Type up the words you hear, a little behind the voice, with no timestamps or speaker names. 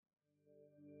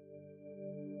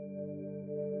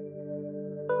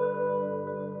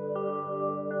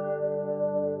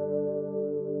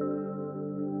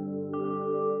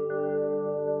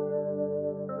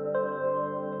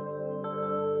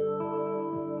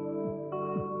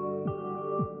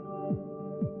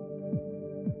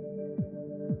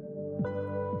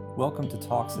Welcome to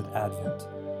Talks at Advent,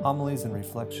 homilies and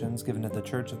reflections given at the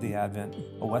Church of the Advent,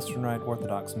 a Western Rite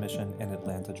Orthodox mission in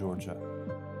Atlanta, Georgia.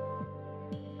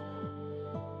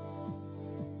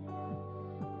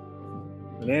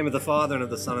 In the name of the Father, and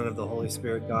of the Son, and of the Holy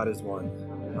Spirit, God is one.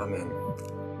 Amen.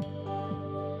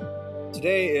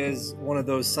 Today is one of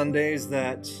those Sundays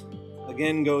that,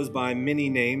 again, goes by many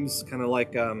names, kind of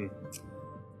like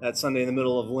that Sunday in the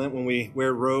middle of Lent when we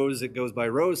wear rose. It goes by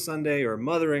Rose Sunday, or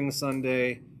Mothering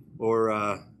Sunday,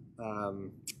 or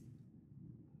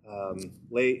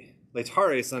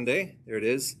Laetare Sunday. There it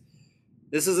is.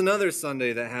 This is another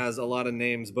Sunday that has a lot of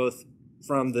names, both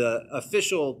from the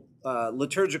official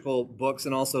liturgical books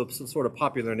and also some sort of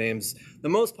popular names. The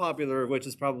most popular of which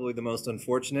is probably the most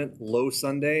unfortunate, Low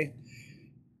Sunday.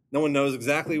 No one knows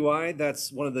exactly why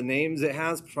that's one of the names it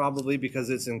has, probably because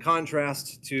it's in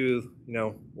contrast to,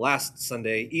 last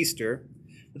Sunday, Easter.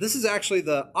 But this is actually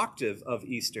the octave of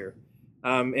Easter.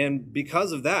 And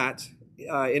because of that,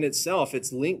 in itself,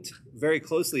 it's linked very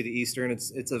closely to Easter, and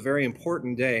it's a very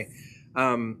important day.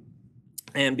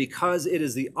 And because it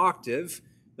is the octave,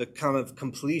 the kind of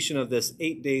completion of this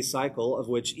 8-day cycle of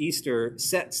which Easter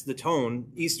sets the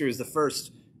tone. Easter is the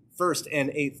first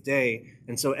and eighth day,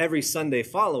 and so every Sunday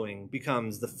following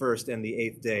becomes the first and the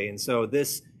eighth day. And so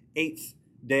this eighth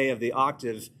day of the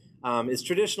octave is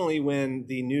traditionally when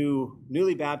the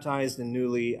newly baptized and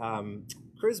newly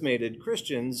chrismated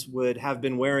Christians would have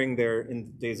been wearing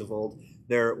in days of old,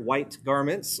 their white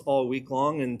garments all week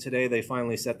long, and today they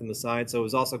finally set them aside. So it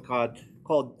was also called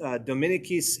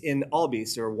Dominicis in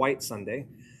Albis, or White Sunday.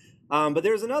 But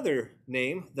there's another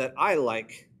name that I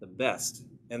like the best,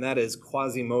 and that is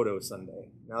Quasimodo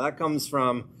Sunday. Now that comes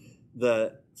from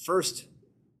the first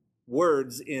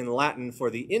words in Latin for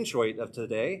the introit of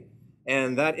today,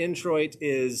 and that introit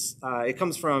is, it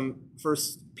comes from 1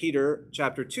 Peter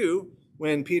chapter 2,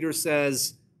 when Peter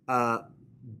says,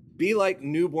 be like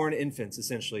newborn infants,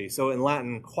 essentially. So in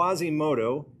Latin,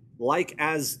 Quasimodo, like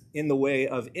as in the way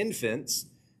of infants,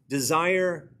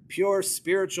 desire pure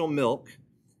spiritual milk,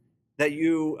 that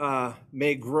you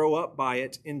may grow up by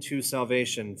it into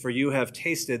salvation, for you have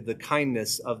tasted the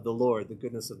kindness of the Lord, the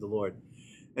goodness of the Lord.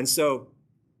 And so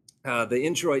the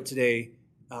introit today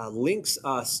links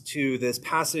us to this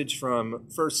passage from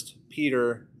 1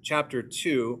 Peter chapter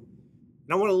 2.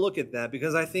 And I want to look at that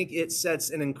because I think it sets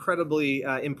an incredibly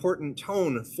important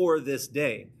tone for this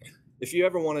day. If you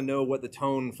ever want to know what the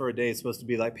tone for a day is supposed to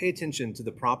be like, pay attention to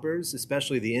the propers,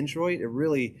 especially the introit. It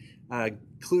really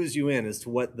clues you in as to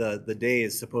what the day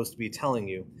is supposed to be telling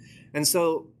you. And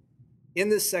so in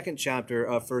this second chapter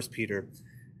of 1 Peter,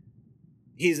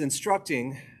 he's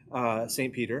instructing,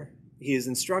 St. Peter, he is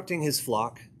instructing his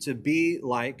flock to be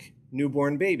like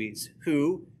newborn babies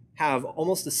who have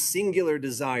almost a singular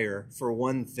desire for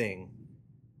one thing: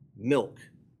 milk,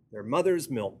 their mother's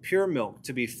milk, pure milk,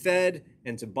 to be fed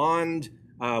and to bond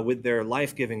with their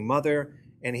life-giving mother.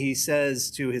 And he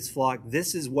says to his flock,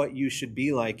 this is what you should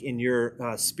be like in your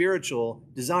spiritual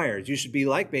desires. You should be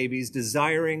like babies,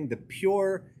 desiring the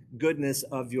pure goodness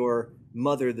of your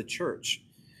mother, the church.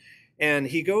 And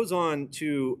he goes on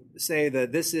to say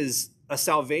that this is a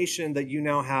salvation that you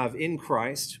now have in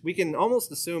Christ. We can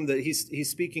almost assume that he's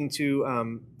speaking to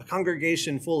a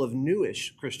congregation full of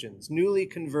newish Christians, newly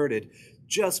converted,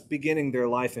 just beginning their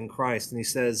life in Christ. And he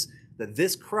says that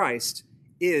this Christ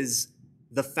is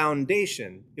the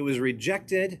foundation. It was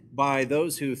rejected by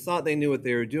those who thought they knew what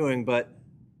they were doing, but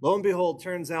lo and behold,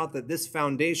 turns out that this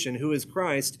foundation, who is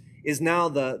Christ, is now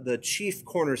the chief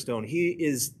cornerstone. He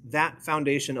is that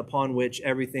foundation upon which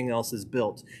everything else is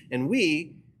built. And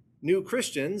we, new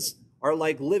Christians, are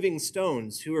like living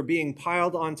stones who are being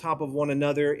piled on top of one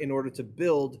another in order to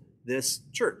build this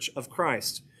church of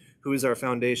Christ, who is our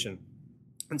foundation.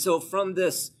 And so from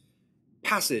this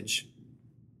passage,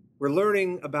 we're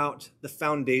learning about the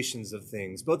foundations of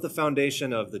things, both the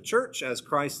foundation of the church, as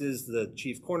Christ is the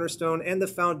chief cornerstone, and the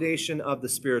foundation of the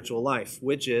spiritual life,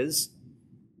 which is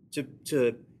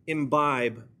to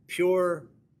imbibe pure,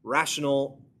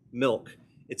 rational milk.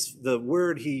 It's the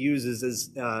word he uses is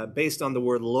based on the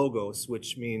word logos,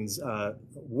 which means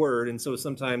word. And so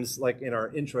sometimes, like in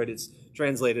our introit, it's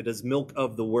translated as milk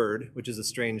of the word, which is a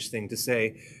strange thing to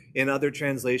say. In other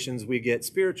translations, we get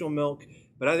spiritual milk.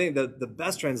 But I think that the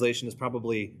best translation is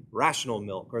probably rational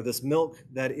milk, or this milk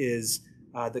that is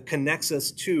that connects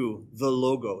us to the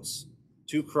logos,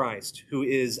 to Christ, who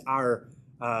is our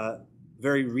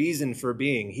very reason for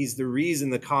being. He's the reason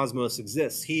the cosmos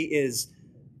exists. He is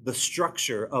the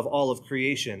structure of all of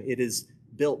creation. It is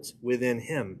built within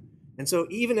him. And so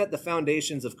even at the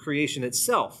foundations of creation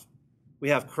itself, we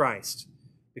have Christ.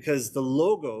 Because the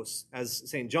Logos, as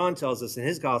St. John tells us in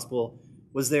his gospel,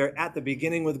 was there at the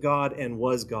beginning with God and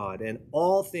was God, and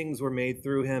all things were made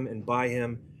through him and by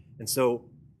him. And so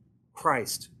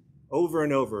Christ, over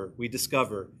and over, we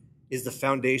discover, is the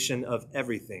foundation of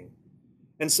everything.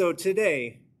 And so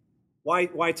today, why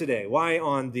today? Why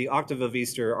on the octave of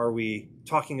Easter are we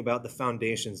talking about the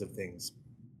foundations of things?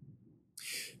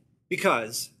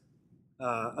 Because,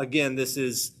 again, this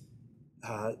is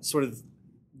sort of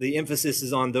the emphasis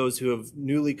is on those who have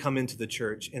newly come into the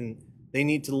church, and they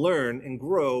need to learn and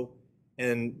grow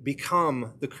and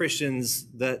become the Christians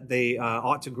that they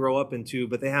ought to grow up into,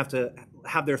 but they have to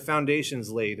have their foundations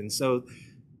laid. And so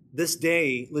this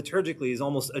day, liturgically, is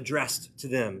almost addressed to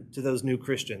them, to those new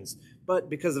Christians. But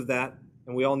because of that,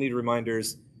 and we all need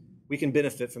reminders, we can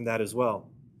benefit from that as well.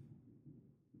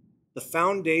 The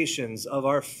foundations of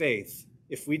our faith,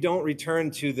 if we don't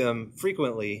return to them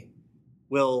frequently,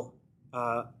 will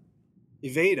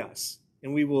evade us,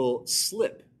 and we will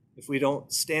slip if we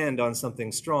don't stand on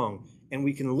something strong, and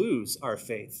we can lose our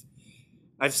faith.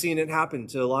 I've seen it happen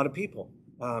to a lot of people.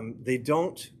 They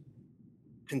don't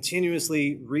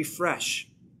continuously refresh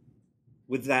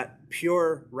with that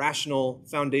pure, rational,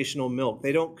 foundational milk.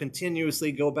 They don't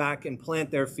continuously go back and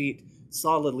plant their feet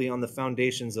solidly on the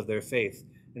foundations of their faith.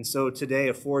 And so today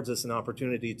affords us an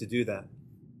opportunity to do that.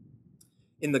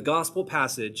 In the gospel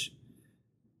passage,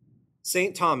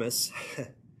 St. Thomas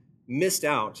missed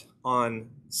out on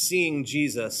seeing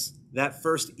Jesus that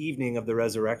first evening of the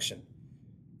resurrection.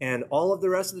 And all of the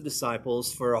rest of the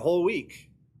disciples for a whole week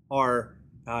are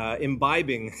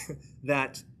imbibing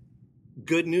that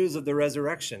good news of the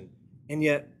resurrection. And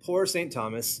yet poor St.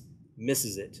 Thomas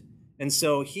misses it. And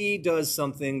so he does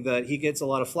something that he gets a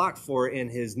lot of flack for in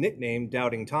his nickname,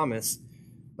 Doubting Thomas.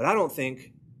 But I don't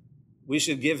think we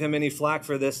should give him any flack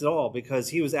for this at all, because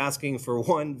he was asking for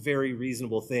one very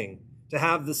reasonable thing: to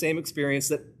have the same experience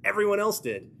that everyone else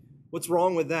did. What's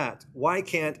wrong with that? Why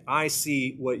can't I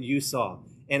see what you saw?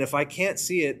 And if I can't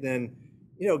see it, then,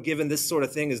 given this sort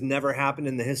of thing has never happened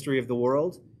in the history of the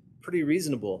world, pretty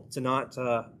reasonable to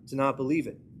not believe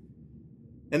it.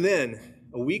 And then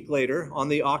a week later, on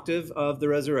the octave of the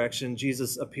resurrection,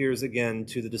 Jesus appears again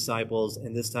to the disciples,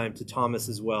 and this time to Thomas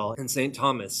as well. And St.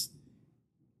 Thomas,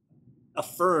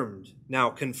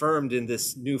 confirmed in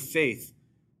this new faith,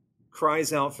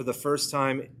 cries out for the first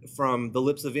time from the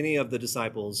lips of any of the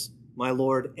disciples, "My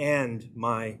Lord and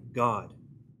my God."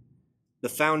 The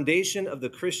foundation of the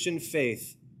Christian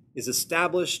faith is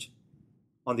established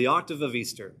on the octave of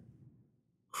Easter.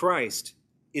 Christ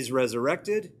is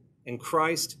resurrected, and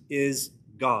Christ is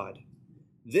God.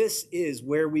 This is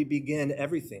where we begin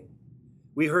everything.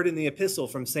 We heard in the epistle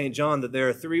from St. John that there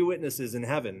are three witnesses in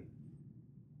heaven: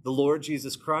 the Lord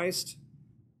Jesus Christ,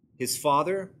 his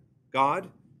Father,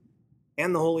 God,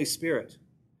 and the Holy Spirit.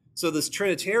 So this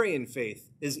Trinitarian faith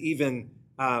is even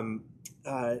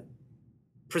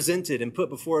presented and put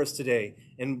before us today.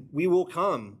 And we will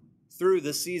come through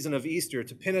the season of Easter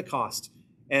to Pentecost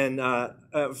and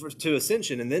to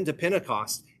Ascension, and then to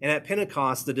Pentecost. And at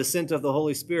Pentecost, the descent of the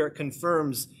Holy Spirit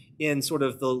confirms in sort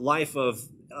of the life of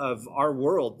our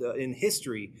world, in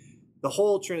history, the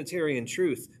whole Trinitarian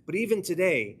truth. But even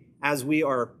today, as we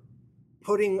are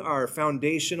putting our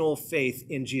foundational faith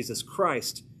in Jesus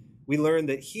Christ, we learn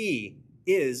that he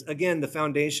is, again, the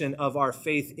foundation of our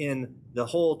faith in the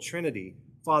whole Trinity,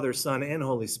 Father, Son, and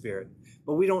Holy Spirit.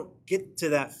 But we don't get to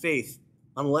that faith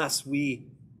unless we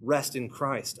rest in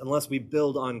Christ, unless we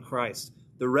build on Christ.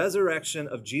 The resurrection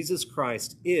of Jesus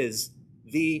Christ is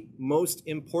the most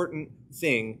important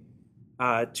thing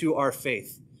to our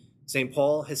faith. St.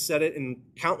 Paul has said it, and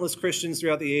countless Christians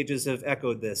throughout the ages have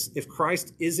echoed this. If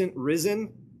Christ isn't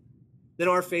risen, then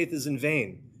our faith is in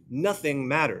vain. Nothing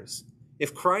matters.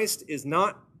 If Christ is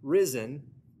not risen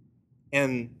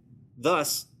and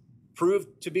thus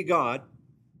proved to be God,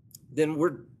 then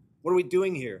what are we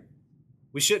doing here?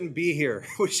 We shouldn't be here.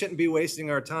 We shouldn't be wasting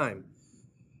our time.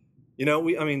 Go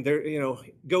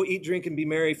eat, drink, and be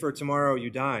merry, for tomorrow you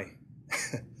die.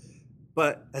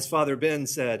 But as Father Ben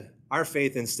said, our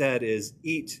faith instead is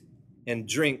eat and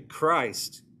drink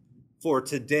Christ, for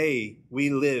today we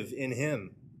live in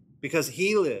him. Because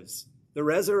he lives, the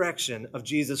resurrection of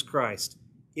Jesus Christ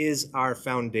is our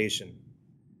foundation.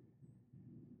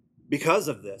 Because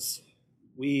of this,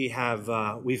 we've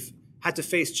had to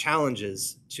face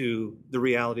challenges to the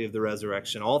reality of the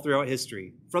resurrection all throughout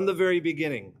history. From the very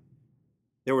beginning,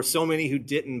 there were so many who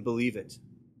didn't believe it.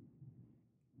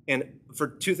 And for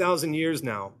 2,000 years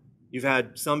now, you've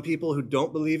had some people who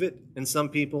don't believe it and some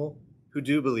people who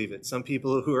do believe it, some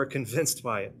people who are convinced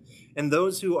by it. And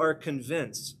those who are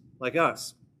convinced, like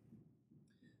us,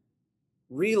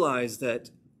 realize that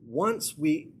once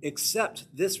we accept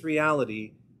this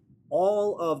reality,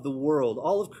 all of the world,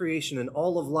 all of creation, and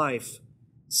all of life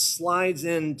slides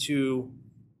into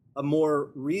a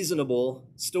more reasonable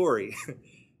story.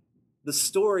 The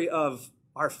story of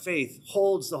our faith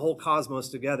holds the whole cosmos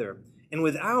together. And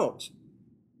without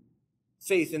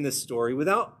faith in this story,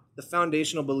 without the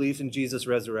foundational belief in Jesus'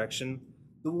 resurrection,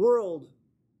 the world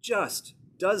just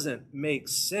doesn't make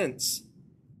sense.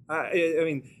 I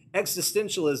mean,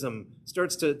 existentialism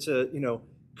starts to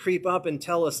creep up and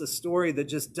tell us a story that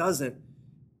just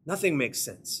nothing makes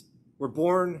sense. We're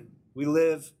born, we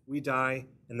live, we die,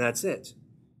 and that's it.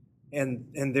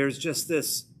 And there's just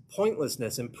this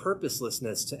pointlessness and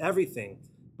purposelessness to everything.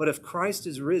 But if Christ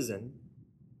is risen,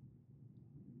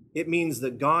 it means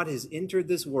that God has entered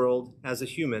this world as a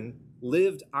human,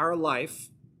 lived our life,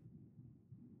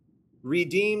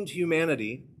 redeemed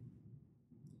humanity,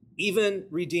 even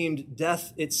redeemed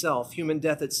death itself, human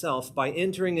death itself, by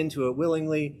entering into it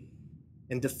willingly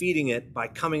and defeating it by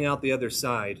coming out the other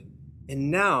side.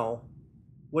 And now,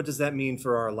 what does that mean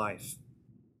for our life?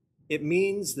 It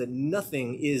means that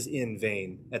nothing is in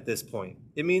vain at this point.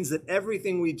 It means that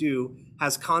everything we do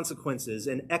has consequences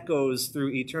and echoes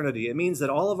through eternity. It means that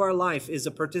all of our life is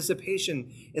a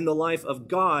participation in the life of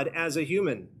God as a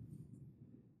human.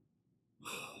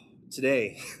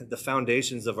 Today, the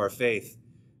foundations of our faith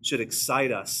should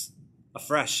excite us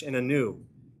afresh and anew,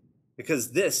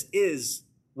 because this is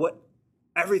what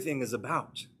everything is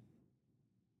about.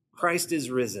 Christ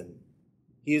is risen.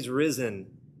 He is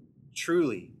risen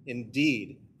truly,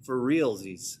 indeed, for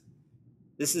realsies.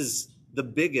 This is the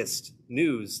biggest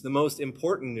news, the most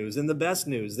important news, and the best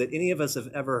news that any of us have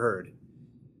ever heard.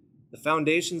 The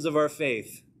foundations of our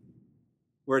faith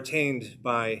were attained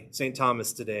by St.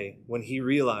 Thomas today when he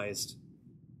realized,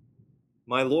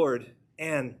 my Lord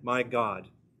and my God.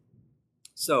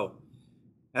 So,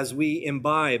 as we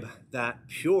imbibe that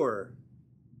pure,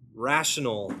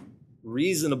 rational,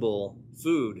 reasonable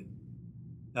food,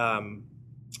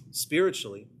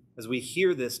 spiritually, as we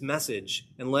hear this message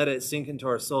and let it sink into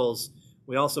our souls,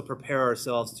 we also prepare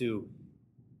ourselves to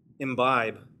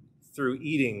imbibe through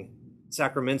eating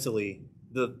sacramentally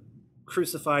the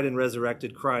crucified and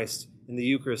resurrected Christ in the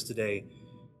Eucharist today,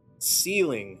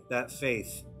 sealing that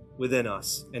faith within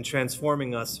us and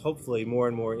transforming us, hopefully, more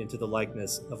and more into the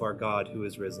likeness of our God who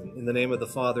is risen. In the name of the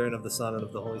Father, and of the Son, and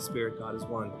of the Holy Spirit, God is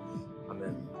one.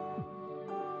 Amen.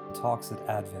 Talks at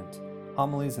Advent.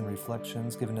 Homilies and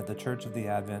reflections given at the Church of the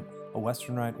Advent, a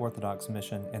Western Rite Orthodox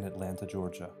mission in Atlanta,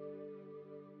 Georgia.